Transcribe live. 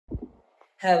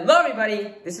Hello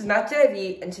everybody, this is Jedi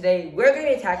V, and today we're going to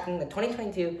be attacking the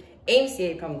 2022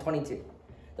 AMC8 problem 22.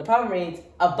 The problem reads,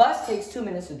 a bus takes 2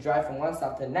 minutes to drive from one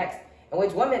stop to the next, and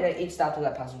waits 1 minute at each stop to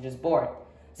let passengers board.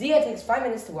 Zia takes 5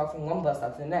 minutes to walk from one bus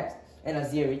stop to the next, and as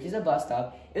Zia reaches a bus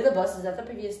stop, if the bus is at the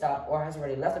previous stop or has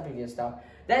already left the previous stop,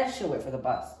 then she'll wait for the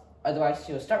bus. Otherwise,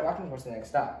 she will start walking towards the next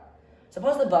stop.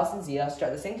 Suppose the bus and Zia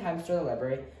start at the same time to the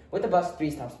library, with the bus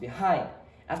 3 stops behind.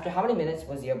 After how many minutes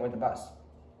will Zia board the bus?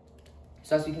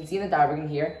 So as you can see in the diagram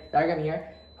here,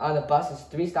 the bus is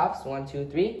 3 stops, 1, 2,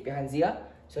 3, behind Zia,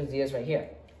 so Zia is right here.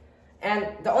 And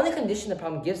the only condition the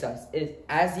problem gives us is,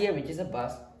 as Zia reaches a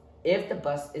bus, if the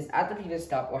bus is at the previous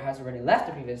stop or has already left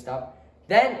the previous stop,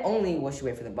 then only will she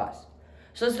wait for the bus.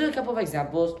 So let's do a couple of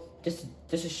examples, just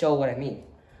to show what I mean.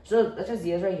 So let's say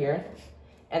Zia is right here,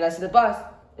 and let's say the bus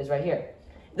is right here.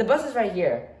 If the bus is right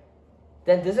here,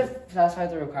 then does it satisfy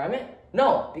the requirement?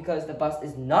 No, because the bus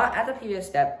is not at the previous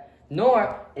step,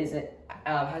 nor is it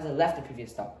has it left the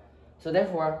previous stop. So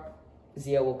therefore,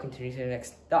 Zia will continue to the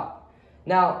next stop.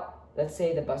 Now, let's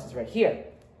say the bus is right here.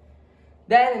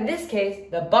 Then in this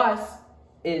case, the bus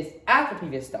is at the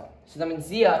previous stop. So that means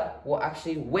Zia will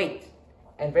actually wait.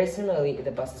 And very similarly, if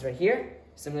the bus is right here,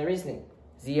 similar reasoning.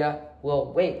 Zia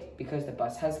will wait because the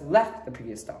bus has left the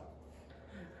previous stop.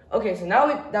 Okay, so now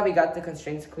that we got the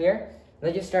constraints clear,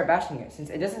 let's just start bashing it. Since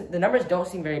the numbers don't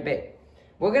seem very big.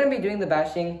 We're gonna be doing the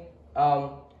bashing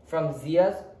from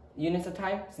Zia's units of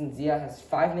time, since Zia has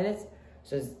 5 minutes,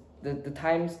 so the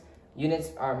times units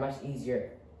are much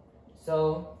easier.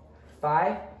 So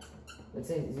 5, let's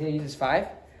say Zia uses 5.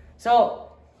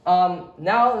 So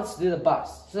now let's do the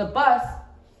bus. So the bus,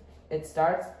 it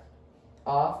starts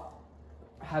off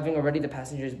having already the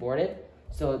passengers boarded.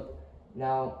 So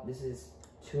now this is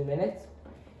 2 minutes,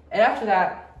 and after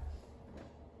that,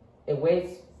 it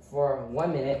waits for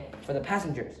 1 minute for the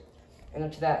passengers, and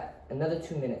after that, another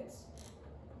 2 minutes.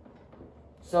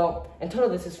 So in total,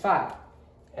 this is 5,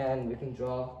 and we can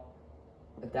draw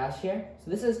a dash here. So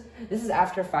this is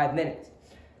after 5 minutes.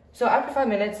 So after 5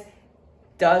 minutes,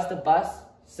 does the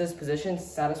bus's position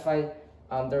satisfy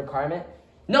the requirement?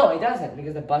 No, it doesn't,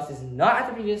 because the bus is not at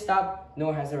the previous stop,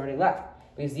 nor has it already left.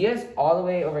 Because Zia is all the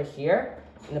way over here,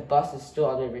 and the bus is still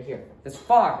all the way over here. It's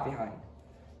far behind.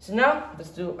 So now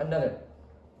let's do another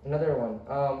one.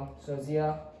 So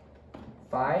Zia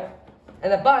 5,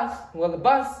 and the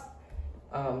bus,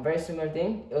 very similar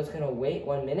thing. It was gonna wait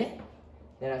 1 minute,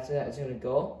 then after that it's gonna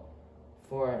go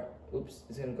for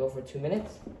 2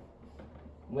 minutes,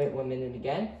 wait 1 minute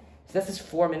again. So this is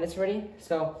 4 minutes already,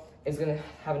 so it's gonna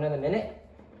have another minute,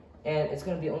 and it's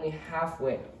gonna be only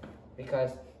halfway,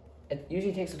 because it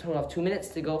usually takes a total of 2 minutes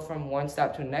to go from one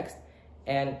stop to the next,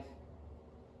 and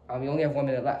we only have 1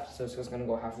 minute left, so it's just gonna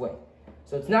go halfway.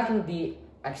 So it's not gonna be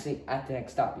actually at the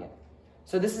next stop yet.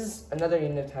 So this is another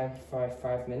unit of time for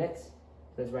 5 minutes.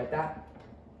 Let's write that.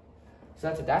 So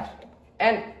that's a dash.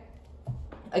 And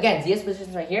again, Zia's position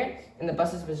is right here, and the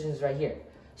bus's position is right here.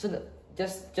 So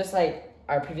just like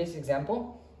our previous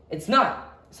example, it's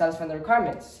not satisfying the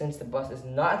requirements, since the bus is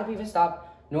not at the previous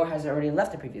stop, nor has it already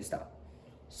left the previous stop.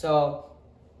 So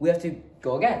we have to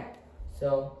go again.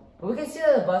 But we can see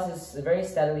that the bus is very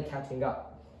steadily catching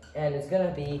up, and it's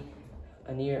gonna be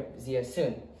near Zia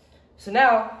soon. So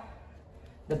now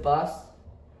the bus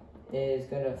is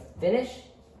gonna finish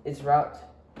its route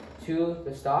to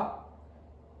the stop.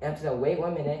 After that, wait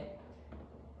 1 minute.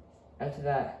 After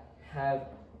that, have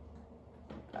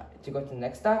to go to the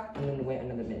next stop, and then wait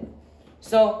another minute.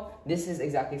 So this is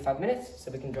exactly 5 minutes.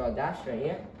 So we can draw a dash right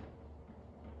here.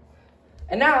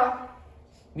 And now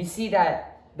we see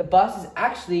that the bus is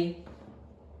actually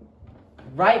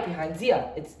right behind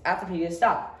Zia. It's at the previous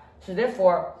stop. So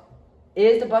therefore,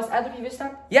 is the bus at the previous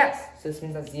stop? Yes. So this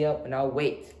means that Zia will now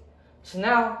wait. So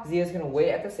now Zia is gonna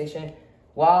wait at the station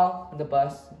while the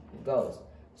bus goes.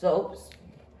 So oops,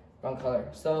 wrong color.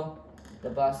 So the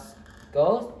bus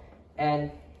goes,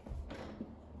 and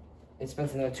it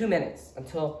spends another 2 minutes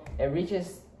until it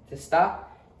reaches the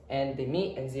stop, and they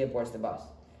meet, and Zia boards the bus.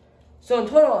 So in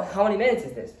total, how many minutes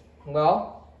is this?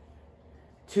 Well,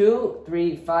 2,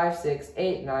 3, 5, 6,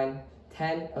 8, 9,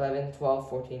 10, 11, 12,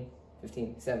 14,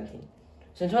 15, 17.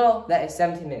 So in total, that is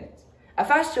 17 minutes. A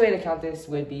faster way to count this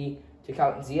would be to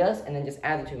count Zia's and then just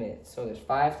add the 2 minutes. So there's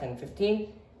 5, 10,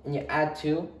 15, and you add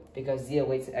 2 because Zia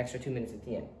waits an extra 2 minutes at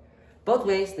the end. Both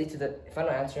ways lead to the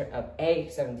final answer of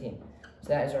A17. So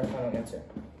that is our final answer.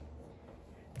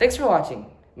 Thanks for watching.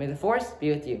 May the Force be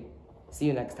with you. See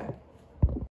you next time.